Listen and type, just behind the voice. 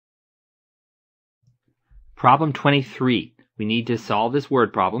Problem 23. We need to solve this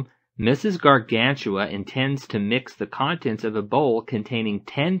word problem. Mrs. Gargantua intends to mix the contents of a bowl containing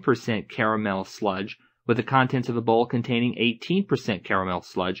 10% caramel sludge with the contents of a bowl containing 18% caramel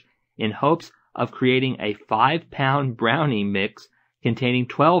sludge in hopes of creating a 5-pound brownie mix containing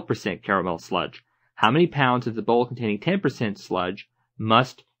 12% caramel sludge. How many pounds of the bowl containing 10% sludge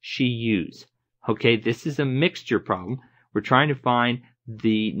must she use? Okay, this is a mixture problem. We're trying to find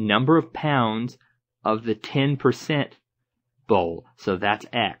the number of pounds of the 10% bowl. So that's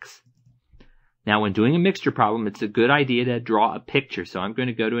X. Now, when doing a mixture problem, it's a good idea to draw a picture. So I'm going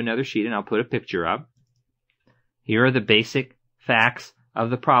to go to another sheet and I'll put a picture up. Here are the basic facts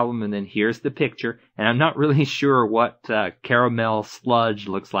of the problem, and then here's the picture. And I'm not really sure what caramel sludge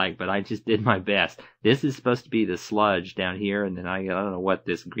looks like, but I just did my best. This is supposed to be the sludge down here, and then I don't know what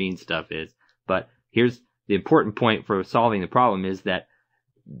this green stuff is. But here's the important point for solving the problem is that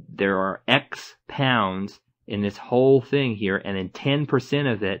there are X pounds in this whole thing here, and then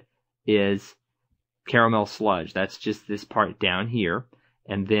 10% of it is caramel sludge. That's just this part down here.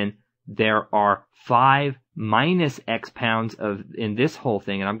 And then there are 5 minus X pounds in this whole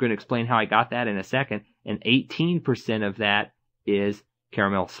thing, and I'm going to explain how I got that in a second, and 18% of that is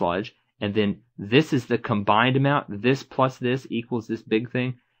caramel sludge. And then this is the combined amount. This plus this equals this big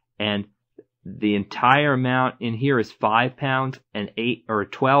thing, and the entire amount in here is 5 pounds, and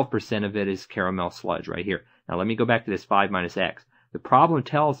 12% of it is caramel sludge right here. Now let me go back to this 5 minus X. The problem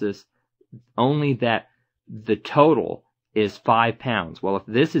tells us only that the total is 5 pounds. Well, if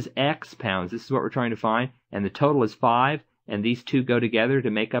this is X pounds, this is what we're trying to find, and the total is 5, and these two go together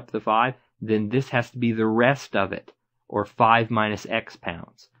to make up the 5, then this has to be the rest of it, or 5 minus X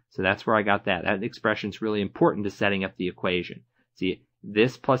pounds. So that's where I got that. That expression is really important to setting up the equation. See,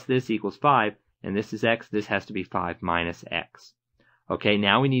 this plus this equals 5, and this is X. This has to be 5 minus X. Okay,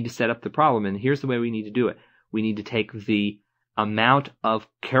 now we need to set up the problem, and here's the way we need to do it. We need to take the amount of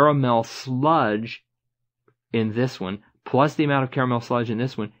caramel sludge in this one plus the amount of caramel sludge in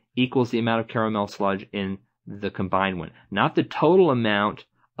this one equals the amount of caramel sludge in the combined one. Not the total amount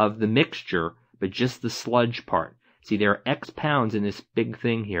of the mixture, but just the sludge part. See, there are X pounds in this big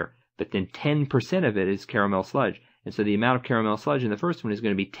thing here, but then 10% of it is caramel sludge. And so the amount of caramel sludge in the first one is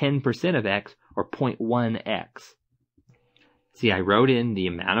going to be 10% of X, or 0.1 X. See, I wrote in the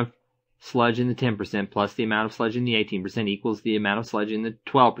amount of sludge in the 10% plus the amount of sludge in the 18% equals the amount of sludge in the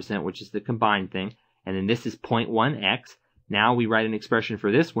 12%, which is the combined thing. And then this is 0.1x. Now we write an expression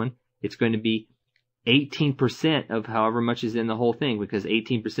for this one. It's going to be 18% of however much is in the whole thing, because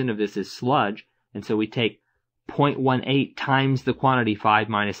 18% of this is sludge. And so we take 0.18 times the quantity 5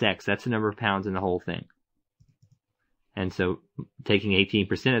 minus x. That's the number of pounds in the whole thing. And so taking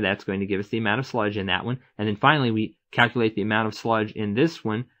 18% of that's going to give us the amount of sludge in that one. And then finally we calculate the amount of sludge in this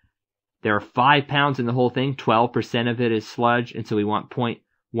one. There are 5 pounds in the whole thing. 12% of it is sludge. And so we want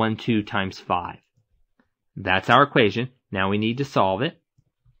 0.12 times 5. That's our equation. Now we need to solve it.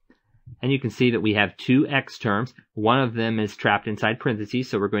 And you can see that we have two x terms. One of them is trapped inside parentheses,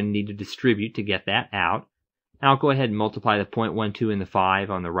 so we're going to need to distribute to get that out. Now I'll go ahead and multiply the 0.12 and the 5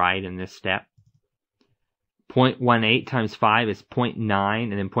 on the right in this step. 0.18 times 5 is 0.9,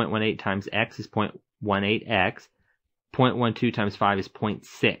 and then 0.18 times x is 0.18x. 0.12 times 5 is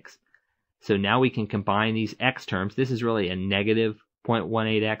 0.6. So now we can combine these x terms. This is really a negative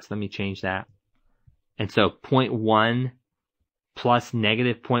 0.18x. Let me change that. And so 0.1 plus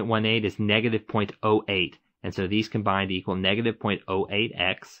negative 0.18 is negative 0.08. And so these combined equal negative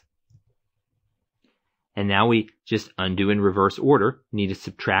 0.08x. And now we just undo in reverse order. We need to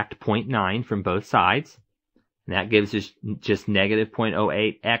subtract 0.9 from both sides. And that gives us just negative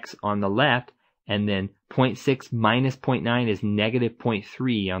 0.08x on the left. And then 0.6 minus 0.9 is negative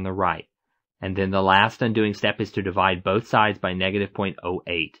 0.3 on the right. And then the last undoing step is to divide both sides by negative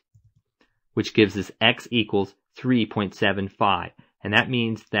 0.08. Which gives us x equals 3.75. And that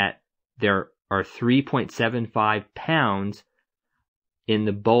means that there are 3.75 pounds in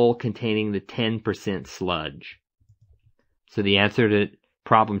the bowl containing the 10% sludge. So the answer to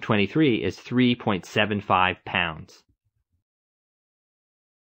problem 23 is 3.75 pounds.